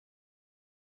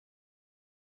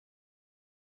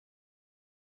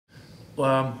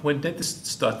When dentists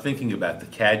start thinking about the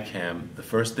CAD CAM, the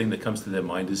first thing that comes to their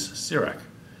mind is CIRAC.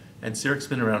 And CIRAC's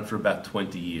been around for about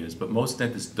 20 years, but most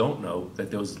dentists don't know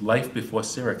that there was life before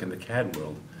CIRAC in the CAD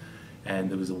world. And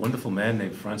there was a wonderful man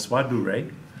named Francois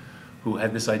Duret who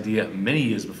had this idea many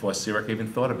years before CIRAC even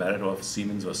thought about it, or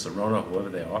Siemens or Sirona, whoever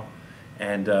they are.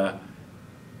 And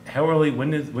how early,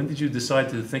 when did you decide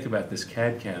to think about this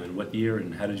CAD CAM, and what year,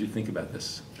 and how did you think about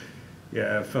this?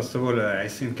 Yeah, first of all, I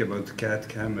think about CAD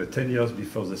CAM 10 years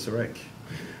before the CIRAC.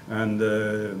 And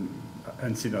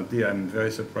incidentally, I'm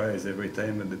very surprised every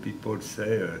time when the people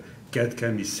say CAD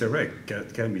CAM is CIRAC.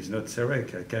 CAD CAM is not CIRAC.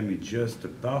 CAD CAM is just a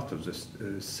part of the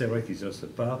CIRAC is just a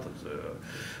part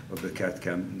of the CAD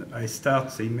CAM. I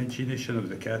start the imagination of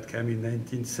the CAD CAM in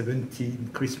 1917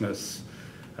 Christmas.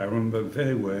 I remember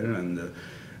very well, and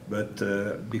but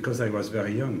because I was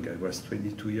very young, I was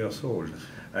 22 years old.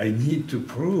 I need to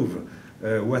prove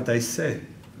what I say.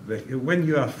 When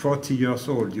you are 40 years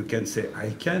old, you can say, I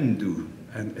can do,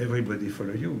 and everybody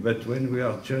follow you. But when we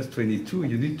are just 22,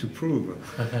 you need to prove.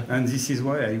 And this is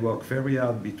why I work very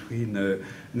hard between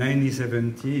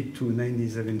 1970 to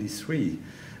 1973.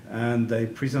 And I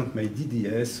present my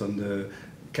DDS on the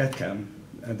CAD-CAM,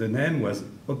 and the name was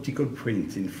optical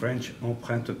print, in French,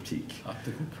 empreinte optique.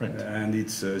 Optical print. And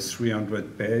it's a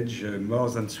 300 page, more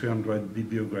than 300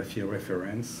 bibliography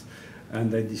reference.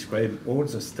 And I describe all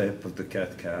the steps of the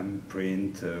CAD-CAM,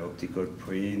 print, optical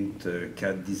print,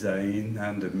 CAD design,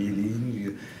 and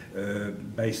milling,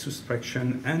 by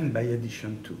subtraction and by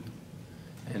addition too.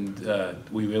 And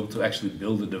were you able to actually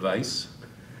build a device?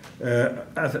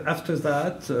 After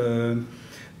that,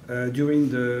 during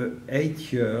the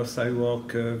 8 years, I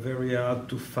work very hard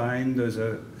to find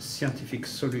the scientific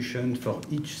solution for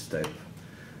each step.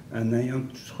 And I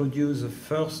introduced the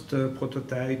first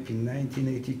prototype in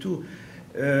 1982,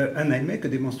 and I make a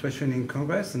demonstration in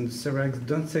Congress, and the CIRAC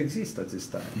don't exist at this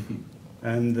time.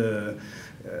 And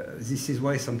this is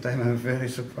why sometimes I'm very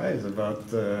surprised about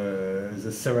the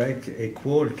CIRAC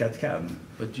equal CAD-CAM.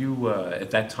 But you, at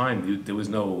that time, there was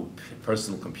no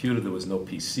personal computer, there was no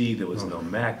PC, there was no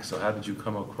Mac, so how did you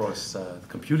come across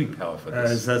computing power for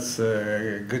this? That's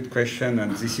a good question,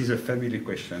 and this is a family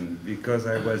question, because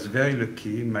I was very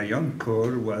lucky. My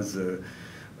uncle was a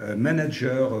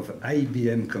manager of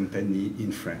IBM company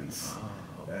in France.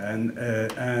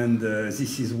 And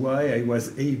this is why I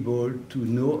was able to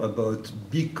know about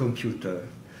big computer.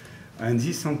 And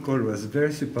this uncle was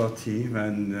very supportive,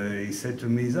 and he said to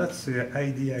me, that's the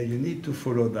idea, you need to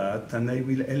follow that, and I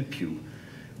will help you.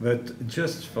 But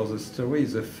just for the story,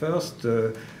 the first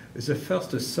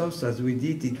source that we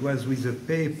did, it was with the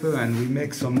paper, and we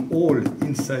make some hole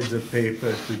inside the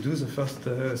paper to do the first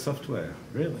software.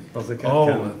 Really? For the CAD-CAM.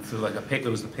 Oh, so like a paper,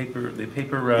 it was the paper that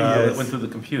Yes. went through the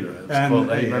computer. It was And, called,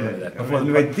 I remember that.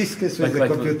 When we discuss with the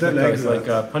computer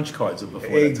like punch cards of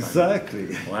before exactly.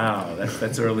 that time. Wow,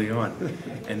 that's early on.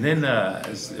 And then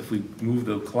if we move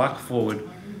the clock forward,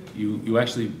 you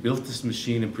actually built this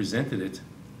machine and presented it.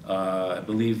 I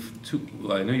believe,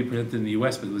 well, I know you presented in the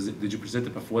U.S., but did you present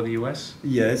it before the U.S.?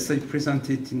 Yes, I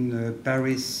presented in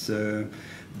Paris.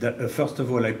 First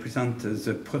of all, I presented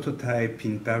the prototype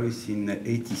in Paris in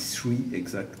 83,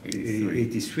 exactly.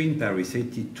 83 in Paris,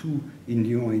 82 in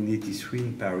Lyon, in 83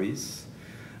 in Paris.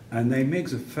 And I make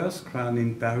the first crown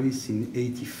in Paris in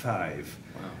 85.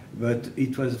 Wow. But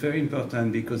it was very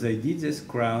important because I did this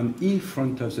crown in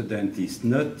front of the dentist,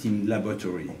 not in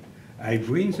laboratory. I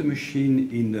bring the machine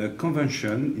in a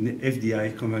convention, in the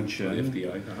FDI convention,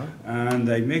 and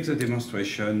I make the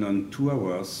demonstration on 2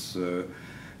 hours.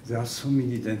 There are so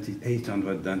many dentists,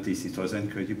 800 dentists. It was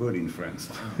incredible in France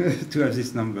to have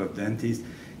this number of dentists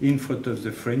in front of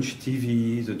the French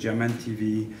TV, the German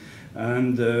TV,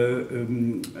 and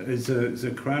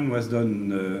the crown was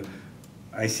done,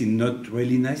 I think, not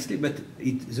really nicely, but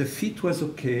the fit was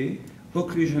okay.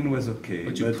 Occlusion was okay.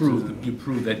 But you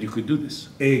proved that you could do this.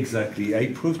 Exactly.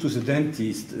 I proved to the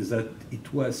dentist that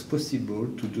it was possible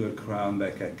to do a crown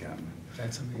by CAD-CAM.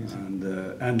 That's amazing.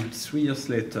 And 3 years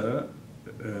later,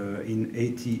 in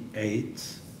 88,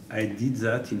 I did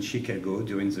that in Chicago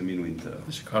during the midwinter.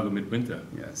 The Chicago midwinter?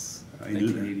 Yes.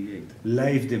 1988.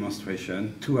 Live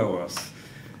demonstration, 2 hours.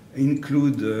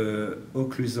 Include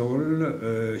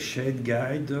occlusal, shade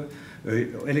guide,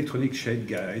 electronic shade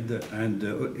guide, and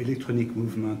electronic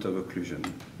movement of occlusion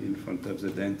in front of the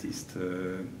dentist,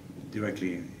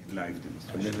 directly live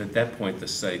demonstration. And then at that point, the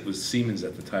site was Siemens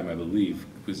at the time, I believe,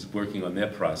 was working on their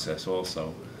process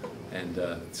also. And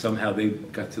somehow they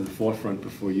got to the forefront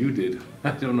before you did.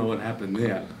 I don't know what happened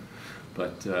there.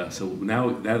 But so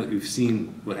now that we've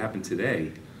seen what happened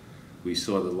today, we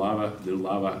saw the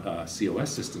lava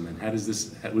COS system. And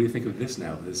what do you think of this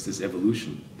now, this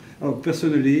evolution? Oh,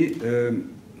 personally,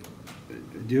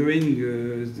 during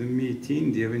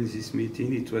this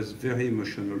meeting, it was very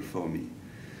emotional for me.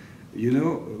 You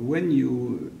know, when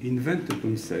you invent a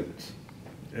concept,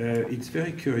 it's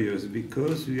very curious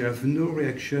because you have no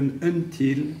reaction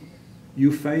until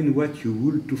you find what you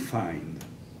want to find.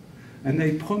 And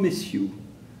I promise you,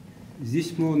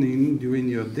 this morning, during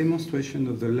your demonstration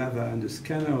of the lava and the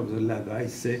scanner of the lava, I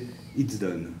say, it's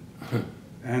done.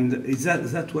 And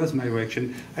that was my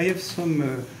reaction. I have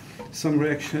some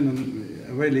reaction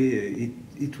on, really,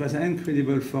 it was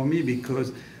incredible for me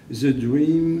because the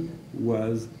dream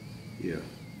was here.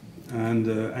 And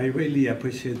I really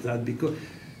appreciate that because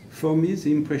for me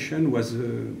the impression was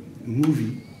a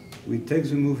movie. We take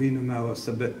the movie in a mouse,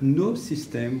 but no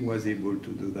system was able to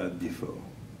do that before.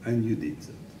 And you did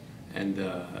that. And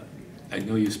I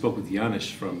know you spoke with Janusz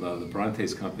from the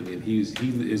Brontes company, and he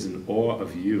is in awe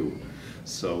of you.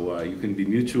 So you can be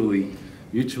mutually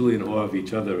in awe of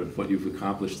each other of what you've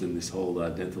accomplished in this whole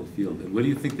dental field. And where do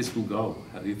you think this will go?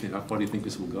 How far do you think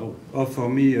this will go? Oh, for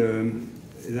me,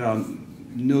 there are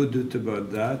no doubt about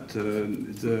that.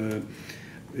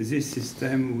 This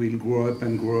system will grow up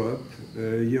and grow up.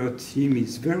 Your team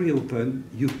is very open.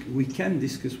 We can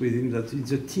discuss with him that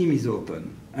the team is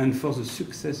open. And for the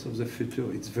success of the future,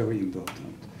 it's very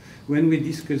important. When we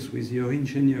discuss with your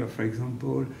engineer, for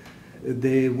example,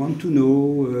 they want to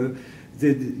know,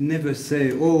 they never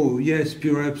say, oh, yes,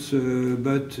 perhaps,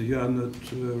 but you are not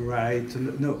right.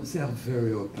 No, they are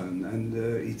very open, and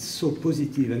it's so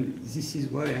positive, and this is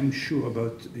why I'm sure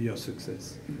about your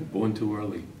success. Born too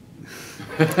early.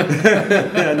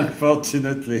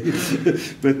 Unfortunately,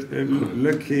 but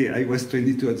lucky I was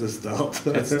 22 at the start.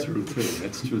 That's true too.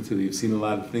 That's true too. You've seen a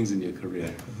lot of things in your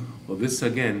career. Well, this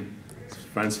again,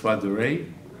 Francois Duret,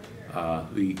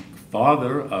 the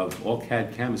father of all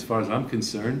CAD CAM, as far as I'm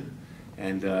concerned,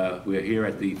 and we're here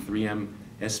at the 3M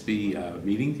SB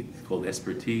meeting called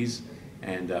Expertise,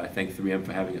 and I thank 3M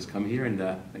for having us come here, and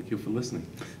thank you for listening.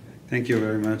 Thank you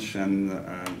very much, and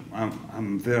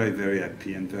I'm very, very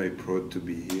happy and very proud to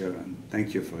be here, and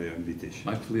thank you for your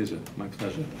invitation. My pleasure, my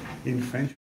pleasure. In French.